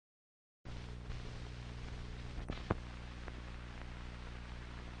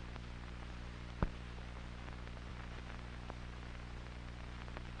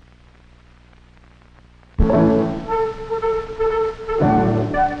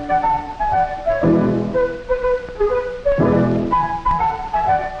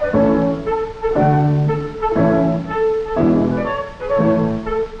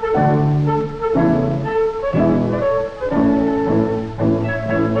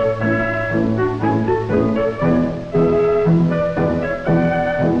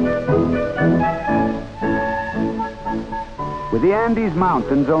With the Andes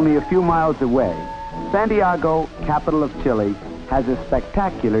Mountains only a few miles away, Santiago, capital of Chile, has a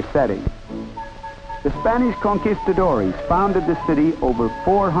spectacular setting. The Spanish conquistadores founded the city over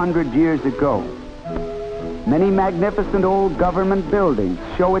 400 years ago. Many magnificent old government buildings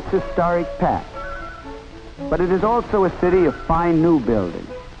show its historic past. But it is also a city of fine new buildings,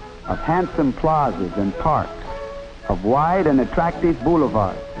 of handsome plazas and parks, of wide and attractive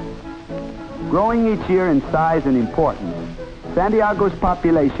boulevards. Growing each year in size and importance, Santiago's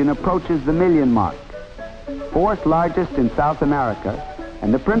population approaches the million mark. Fourth largest in South America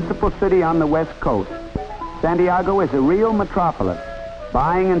and the principal city on the west coast, Santiago is a real metropolis,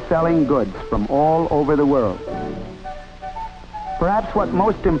 buying and selling goods from all over the world. Perhaps what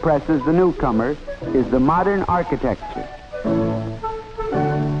most impresses the newcomer is the modern architecture.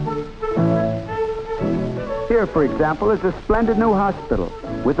 Here, for example, is a splendid new hospital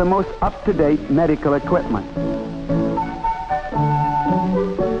with the most up-to-date medical equipment.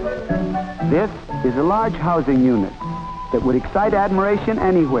 This is a large housing unit that would excite admiration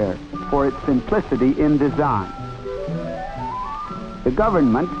anywhere for its simplicity in design. The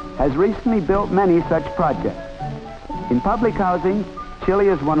government has recently built many such projects. In public housing, Chile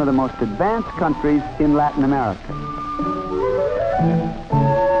is one of the most advanced countries in Latin America.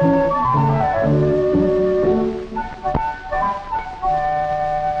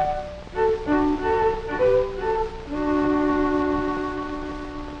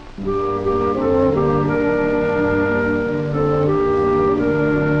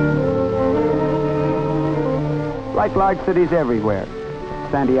 Like large cities everywhere,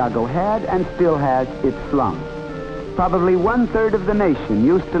 Santiago had and still has its slums. Probably 1/3 of the nation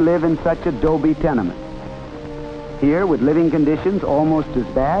used to live in such adobe tenements. Here, with living conditions almost as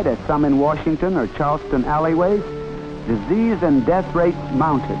bad as some in Washington or Charleston alleyways, disease and death rates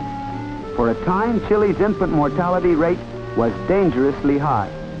mounted. For a time, Chile's infant mortality rate was dangerously high.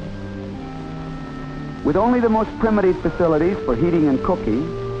 With only the most primitive facilities for heating and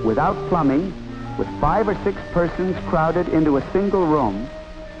cooking, without plumbing, with 5 or 6 persons crowded into a single room,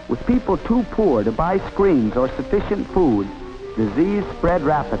 with people too poor to buy screens or sufficient food, disease spread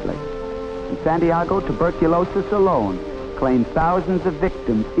rapidly. In Santiago, tuberculosis alone claimed thousands of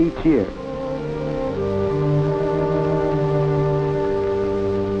victims each year.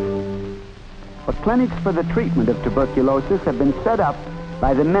 But clinics for the treatment of tuberculosis have been set up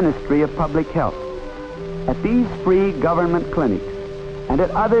by the Ministry of Public Health. At these free government clinics, and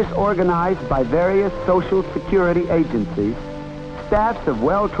at others organized by various social security agencies, staffs of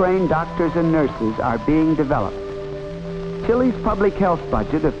well-trained doctors and nurses are being developed. Chile's public health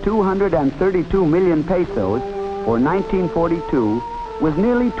budget of 232 million pesos for 1942 was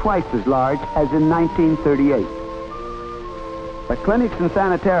nearly twice as large as in 1938. But clinics and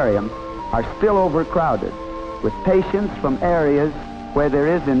sanitariums are still overcrowded, with patients from areas where there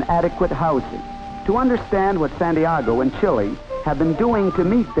is inadequate housing. To understand what Santiago and Chile have been doing to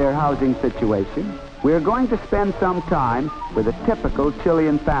meet their housing situation, we are going to spend some time with a typical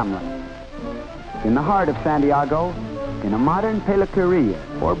Chilean family. In the heart of Santiago, in a modern peluqueria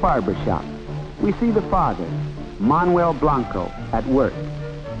or barber shop, we see the father, Manuel Blanco, at work.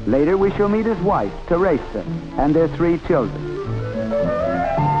 Later we shall meet his wife, Teresa, and their 3 children.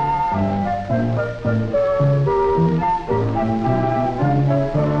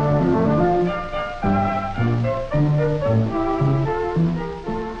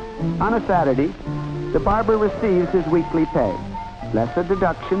 On a Saturday, the barber receives his weekly pay, less a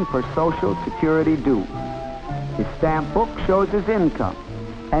deduction for Social Security dues. His stamp book shows his income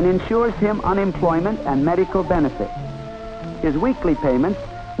and insures him unemployment and medical benefits. His weekly payments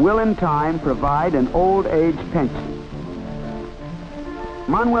will in time provide an old age pension.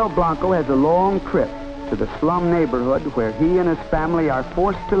 Manuel Blanco has a long trip to the slum neighborhood where he and his family are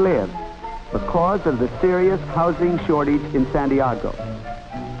forced to live because of the serious housing shortage in Santiago.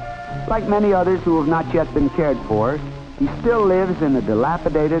 Like many others who have not yet been cared for, he still lives in a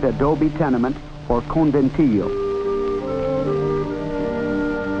dilapidated adobe tenement or conventillo.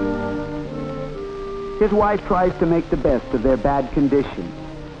 His wife tries to make the best of their bad condition.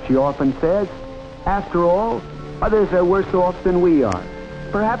 She often says, "After all, others are worse off than we are.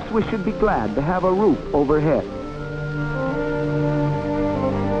 Perhaps we should be glad to have a roof overhead."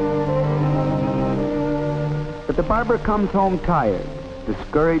 But the barber comes home tired,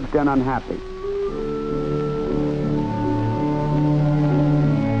 discouraged and unhappy.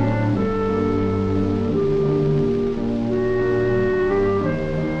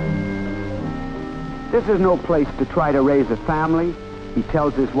 This is no place to try to raise a family, he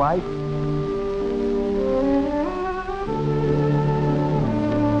tells his wife.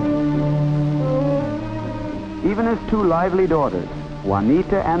 Even his two lively daughters,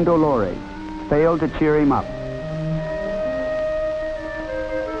 Juanita and Dolores, failed to cheer him up.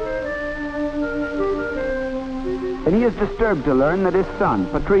 And he is disturbed to learn that his son,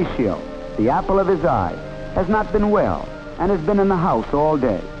 Patricio, the apple of his eye, has not been well and has been in the house all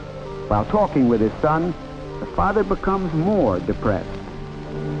day. While talking with his son, the father becomes more depressed.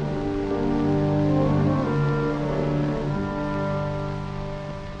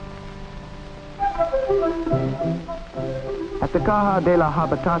 At the Caja de la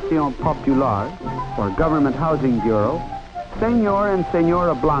Habitación Popular, or Government Housing Bureau, Senor and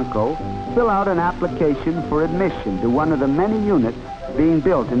Senora Blanco fill out an application for admission to one of the many units being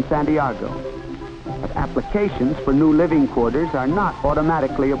built in Santiago. But applications for new living quarters are not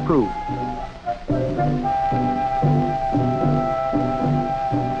automatically approved.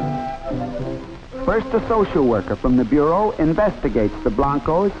 First, a social worker from the Bureau investigates the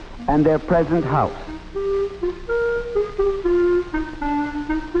Blancos and their present house.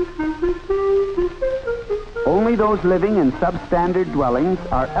 Only those living in substandard dwellings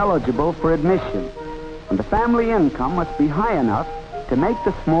are eligible for admission, and the family income must be high enough to make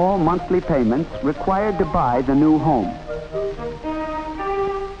the small monthly payments required to buy the new home.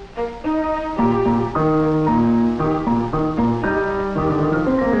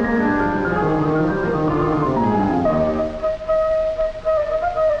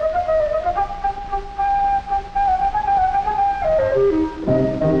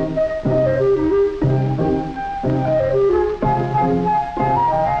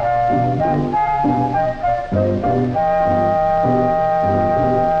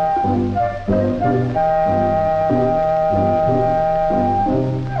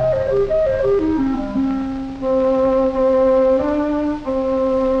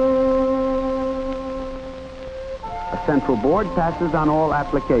 Central Board passes on all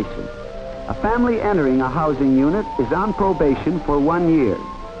applications. A family entering a housing unit is on probation for 1 year.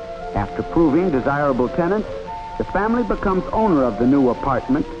 After proving desirable tenants, the family becomes owner of the new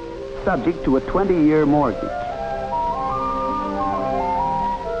apartment, subject to a 20-year mortgage.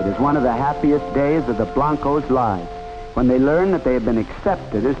 It is one of the happiest days of the Blancos' lives when they learn that they have been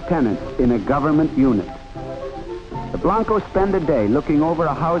accepted as tenants in a government unit. The Blancos spend a day looking over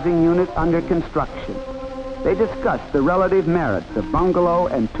a housing unit under construction. They discuss the relative merits of bungalow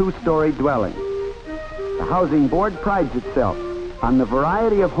and two-story dwellings. The Housing Board prides itself on the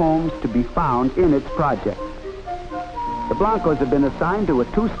variety of homes to be found in its project. The Blancos have been assigned to a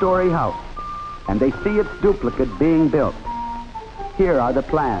two-story house, and they see its duplicate being built. Here are the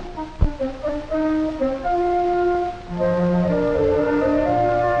plans.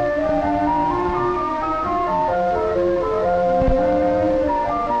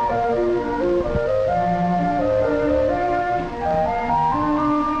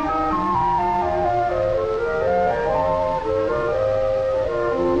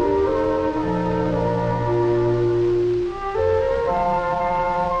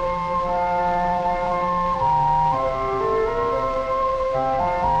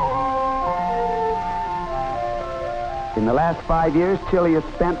 In the last 5 years, Chile has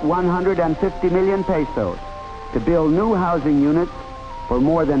spent 150 million pesos to build new housing units for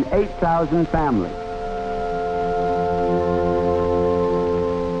more than 8,000 families.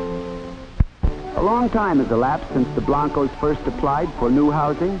 A long time has elapsed since the Blancos first applied for new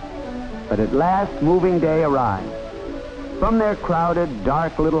housing, but at last moving day arrived. From their crowded,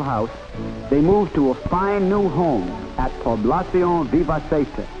 dark little house, they moved to a fine new home at Población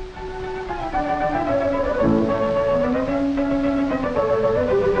Vivacete.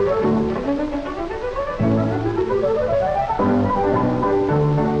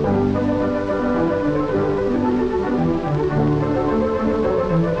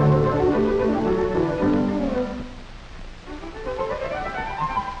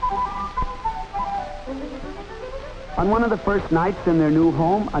 On one of the first nights in their new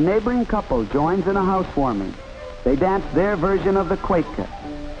home, a neighboring couple joins in a housewarming. They dance their version of the cueca,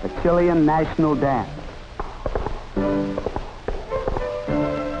 the Chilean national dance.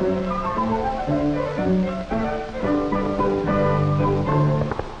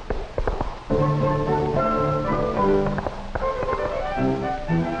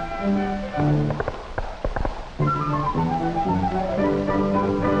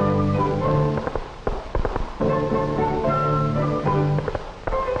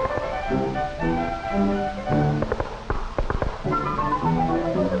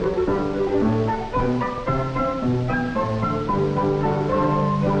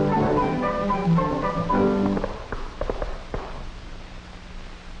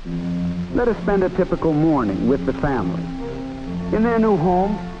 Let us spend a typical morning with the family. In their new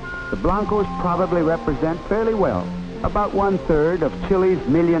home, the Blancos probably represent fairly well about 1/3 of Chile's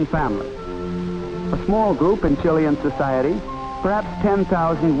million families. A small group in Chilean society, perhaps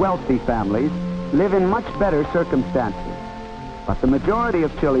 10,000 wealthy families, live in much better circumstances. But the majority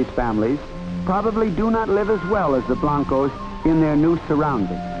of Chile's families probably do not live as well as the Blancos in their new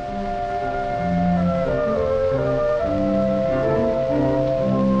surroundings.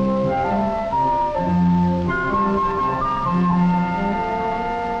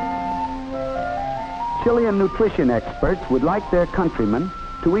 Chilean nutrition experts would like their countrymen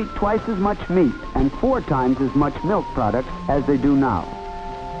to eat twice as much meat and 4 times as much milk products as they do now.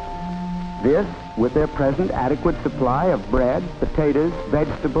 This, with their present adequate supply of bread, potatoes,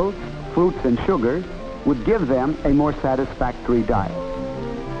 vegetables, fruits, and sugar, would give them a more satisfactory diet.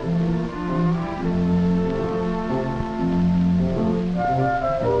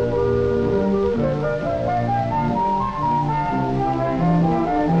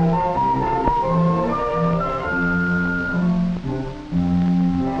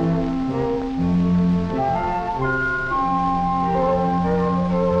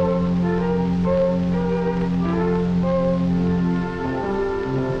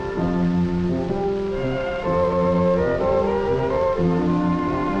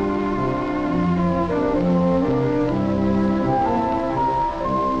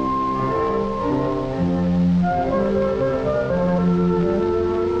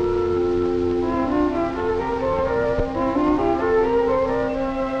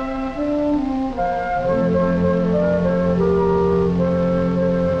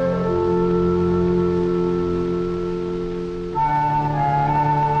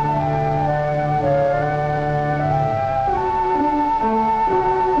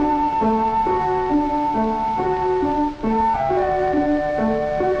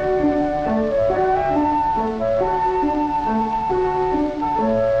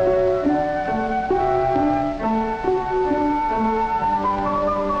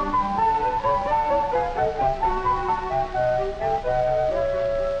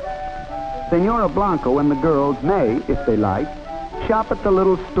 Senora Blanco and the girls may, if they like, shop at the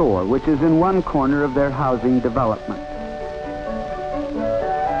little store, which is in one corner of their housing development.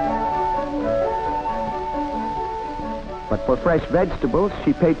 But for fresh vegetables,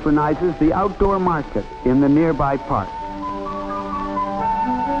 she patronizes the outdoor market in the nearby park.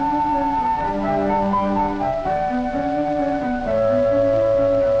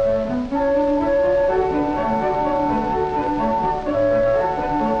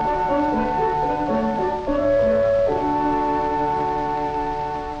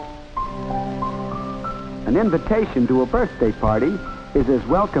 An invitation to a birthday party is as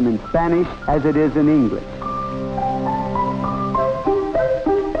welcome in Spanish as it is in English.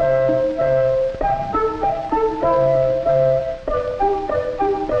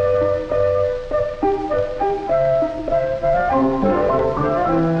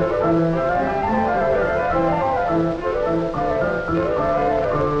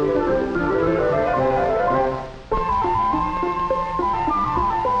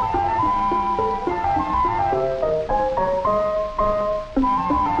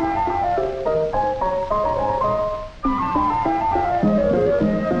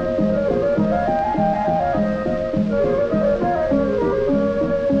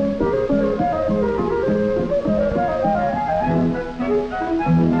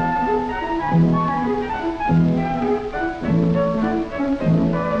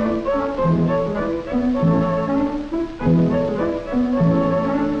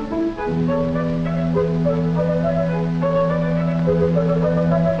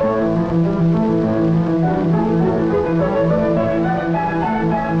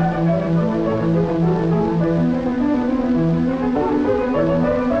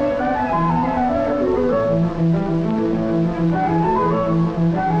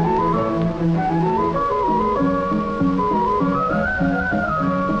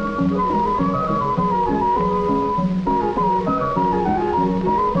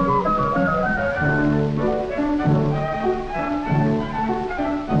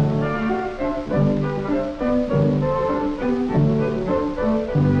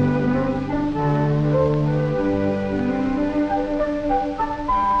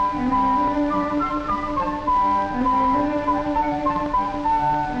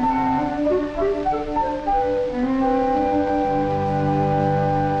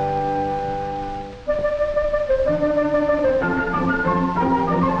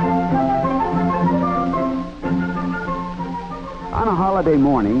 On a holiday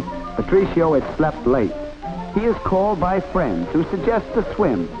morning, Patricio had slept late. He is called by friends who suggest a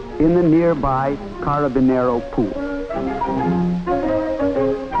swim in the nearby Carabinero pool.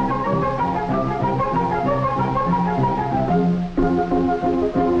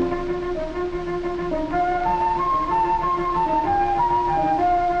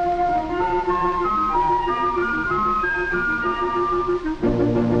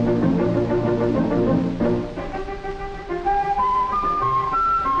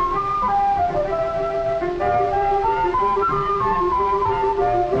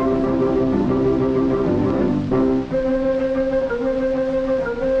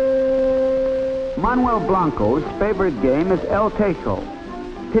 Manuel Blanco's favorite game is El Teco,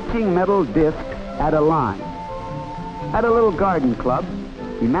 pitching metal discs at a line. At a little garden club,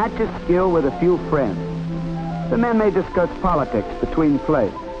 he matches skill with a few friends. The men may discuss politics between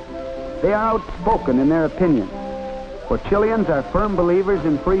plays. They are outspoken in their opinions, for Chileans are firm believers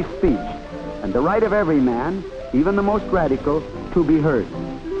in free speech and the right of every man, even the most radical, to be heard.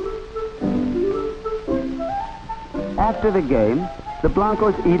 After the game, the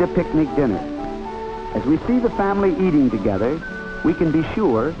Blancos eat a picnic dinner. As we see the family eating together, we can be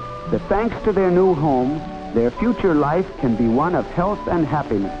sure that thanks to their new home, their future life can be one of health and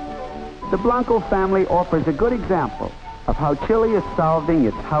happiness. The Blanco family offers a good example of how Chile is solving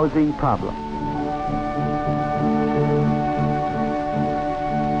its housing problem.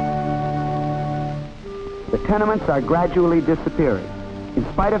 The tenements are gradually disappearing, in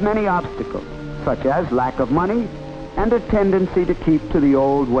spite of many obstacles, such as lack of money and a tendency to keep to the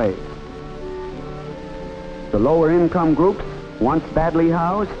old ways. The lower income groups, once badly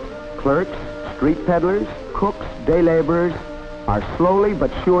housed, clerks, street peddlers, cooks, day laborers, are slowly but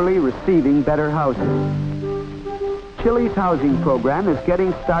surely receiving better housing. Chile's housing program is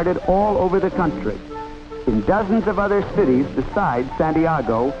getting started all over the country. In dozens of other cities besides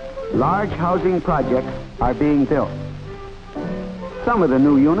Santiago, large housing projects are being built. Some of the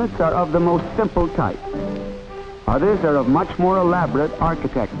new units are of the most simple type. Others are of much more elaborate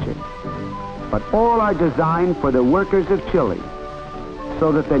architecture. But all are designed for the workers of Chile,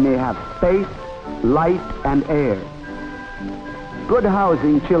 so that they may have space, light, and air. Good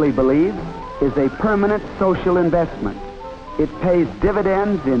housing, Chile believes, is a permanent social investment. It pays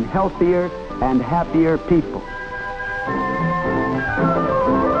dividends in healthier and happier people.